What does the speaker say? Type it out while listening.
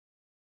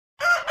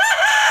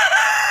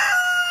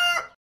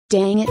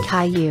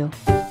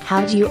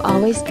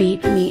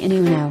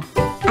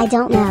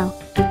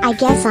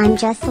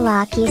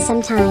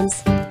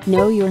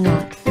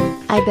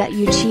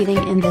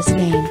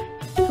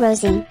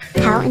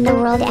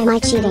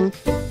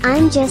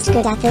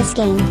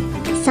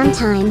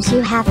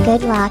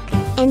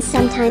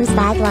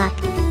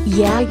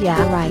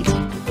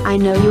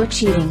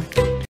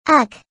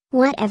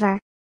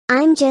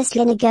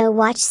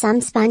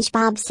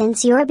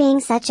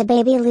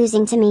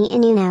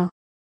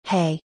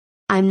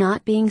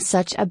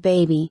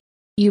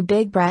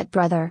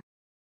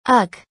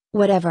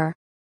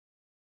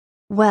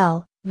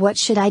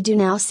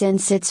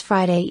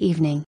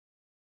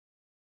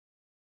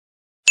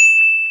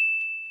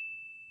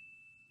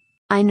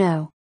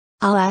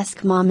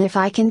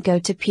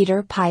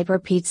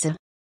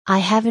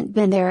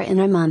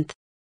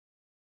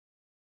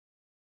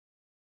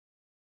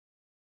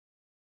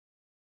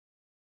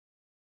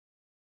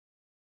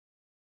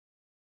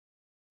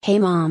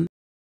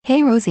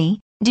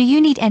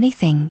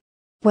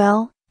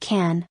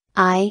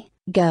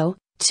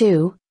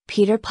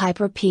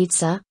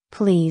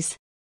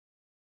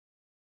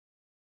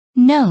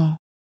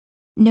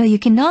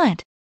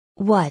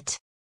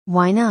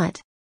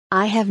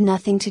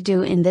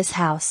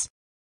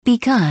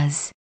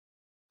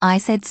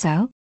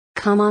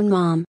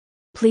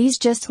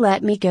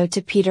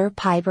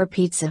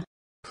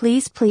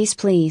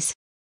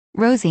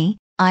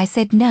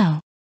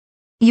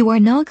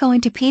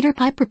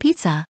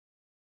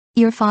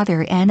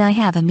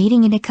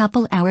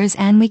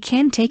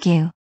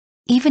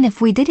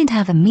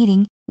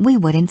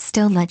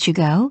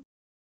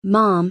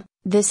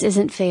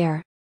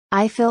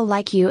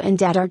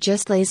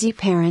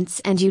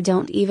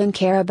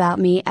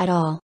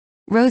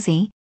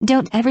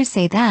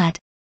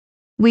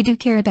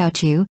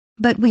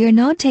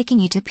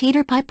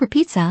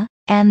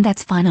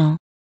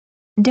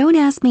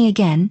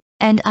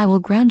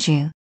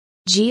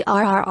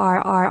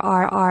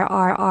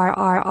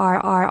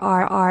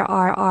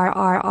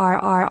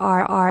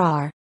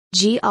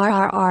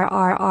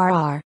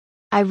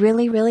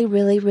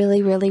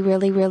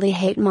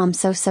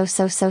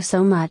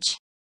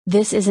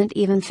This isn't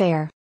even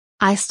fair.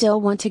 I still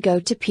want to go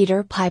to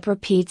Peter Piper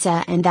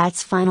Pizza and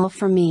that's final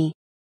for me.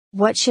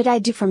 What should I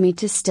do for me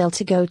to still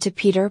to go to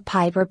Peter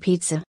Piper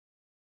Pizza?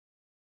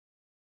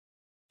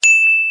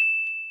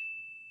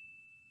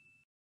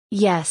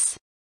 Yes.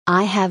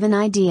 I have an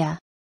idea.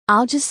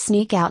 I'll just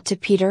sneak out to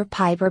Peter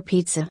Piper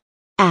Pizza.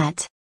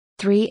 At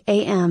 3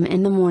 a.m.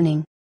 in the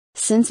morning.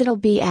 Since it'll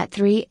be at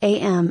 3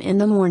 a.m. in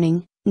the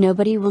morning,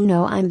 nobody will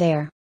know I'm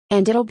there,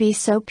 and it'll be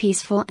so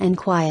peaceful and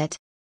quiet.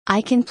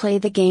 I can play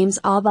the games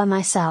all by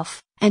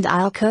myself, and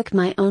I'll cook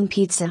my own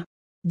pizza.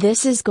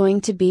 This is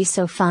going to be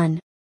so fun.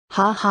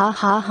 Ha ha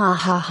ha ha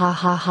ha ha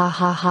ha ha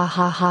ha ha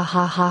ha ha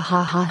ha ha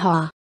ha ha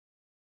ha.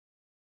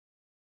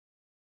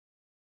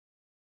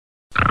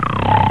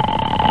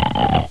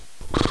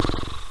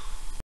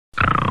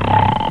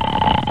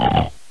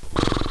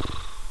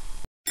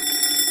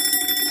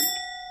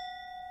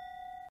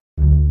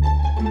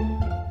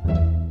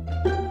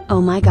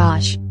 Oh my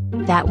gosh.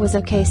 That was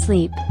okay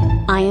sleep.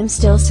 I am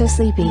still so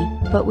sleepy,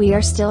 but we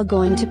are still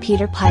going to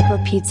Peter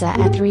Piper Pizza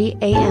at 3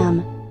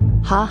 a.m.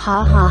 Ha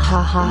ha ha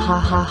ha ha ha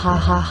ha ha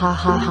ha ha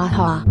ha ha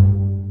ha.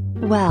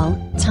 Well,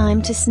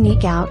 time to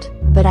sneak out,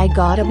 but I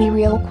gotta be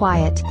real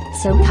quiet,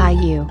 so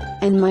Caillou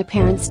and my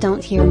parents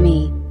don't hear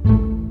me.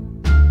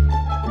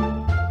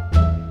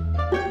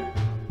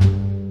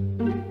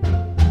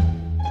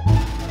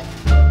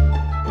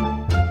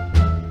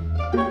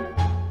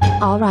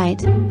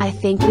 Alright, I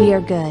think we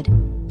are good.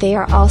 They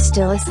are all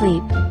still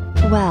asleep.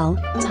 Well,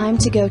 time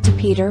to go to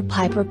Peter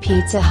Piper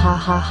Pizza ha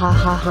ha ha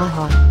ha ha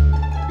ha.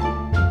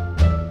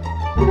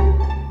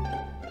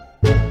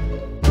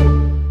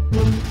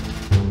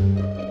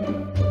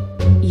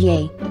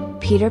 Yay!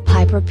 Peter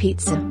Piper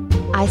Pizza.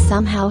 I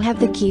somehow have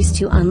the keys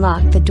to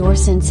unlock the door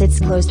since it's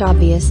closed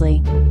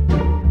obviously.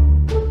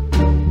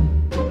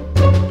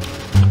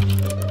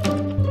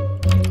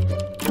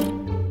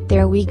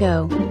 There we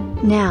go.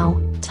 Now,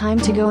 time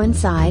to go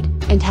inside,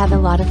 and have a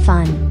lot of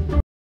fun.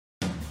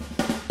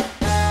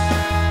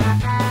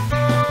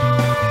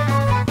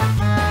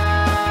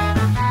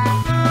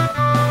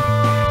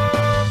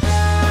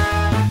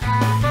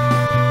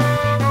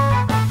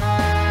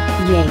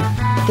 Yay!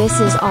 This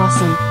is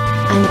awesome.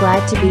 I'm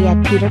glad to be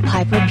at Peter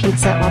Piper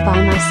Pizza all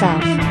by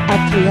myself,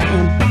 at 3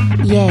 a.m.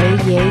 Yay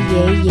yay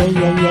yay yay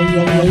yay yay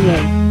yay yay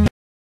yay.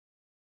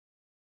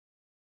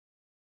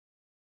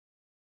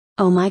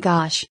 Oh my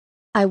gosh!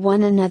 I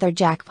won another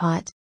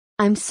jackpot.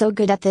 I'm so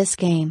good at this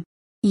game.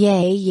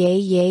 Yay yay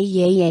yay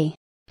yay yay.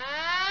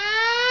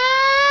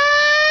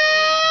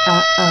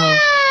 Uh-oh.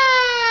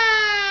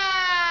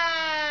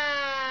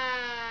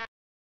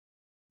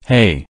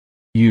 Hey,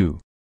 you.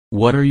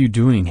 What are you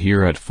doing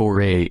here at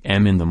 4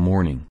 a.m. in the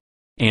morning?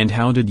 And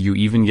how did you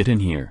even get in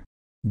here?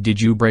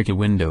 Did you break a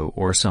window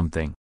or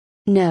something?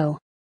 No.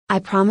 I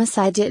promise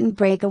I didn't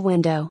break a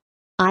window.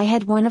 I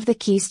had one of the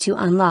keys to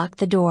unlock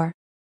the door.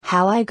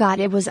 How I got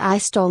it was I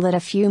stole it a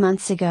few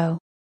months ago.